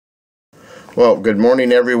Well, good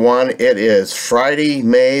morning, everyone. It is Friday,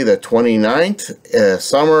 May the 29th.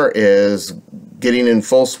 Summer is getting in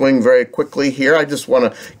full swing very quickly here. I just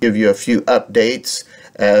want to give you a few updates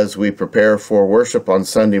as we prepare for worship on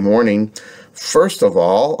Sunday morning. First of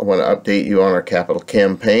all, I want to update you on our capital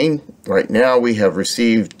campaign. Right now, we have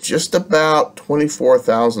received just about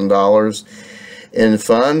 $24,000 in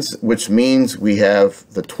funds, which means we have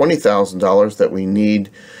the $20,000 that we need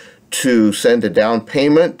to send a down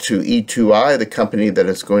payment to E2I, the company that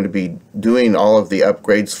is going to be doing all of the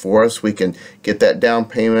upgrades for us. We can get that down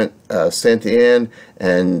payment sent in,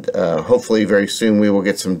 and hopefully very soon we will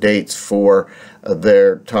get some dates for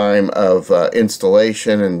their time of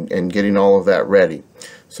installation and getting all of that ready.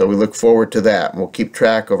 So we look forward to that. We'll keep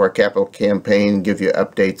track of our capital campaign and give you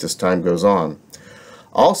updates as time goes on.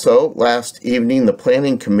 Also, last evening the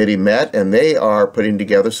planning committee met, and they are putting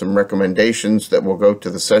together some recommendations that will go to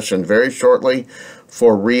the session very shortly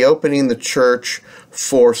for reopening the church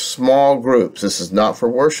for small groups. This is not for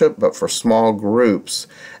worship, but for small groups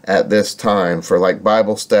at this time, for like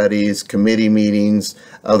Bible studies, committee meetings,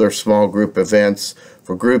 other small group events,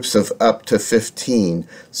 for groups of up to 15.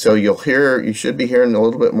 So you should be hearing a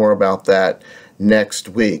little bit more about that next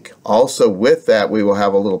week. Also with that, we will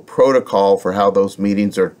have a little protocol for how those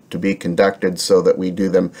meetings are to be conducted so that we do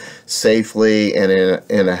them safely and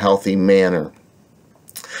in a healthy manner.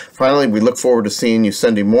 Finally, we look forward to seeing you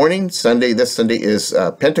Sunday morning. This Sunday is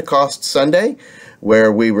Pentecost Sunday,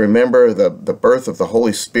 where we remember the birth of the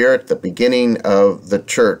Holy Spirit, the beginning of the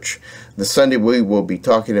church. This Sunday we will be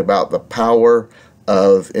talking about the power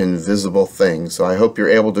of invisible things. So I hope you're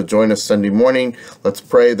able to join us Sunday morning. Let's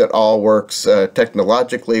pray that all works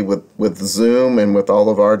technologically with Zoom and with all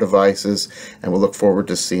of our devices, and we'll look forward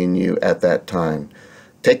to seeing you at that time.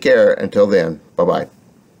 Take care until then. Bye-bye.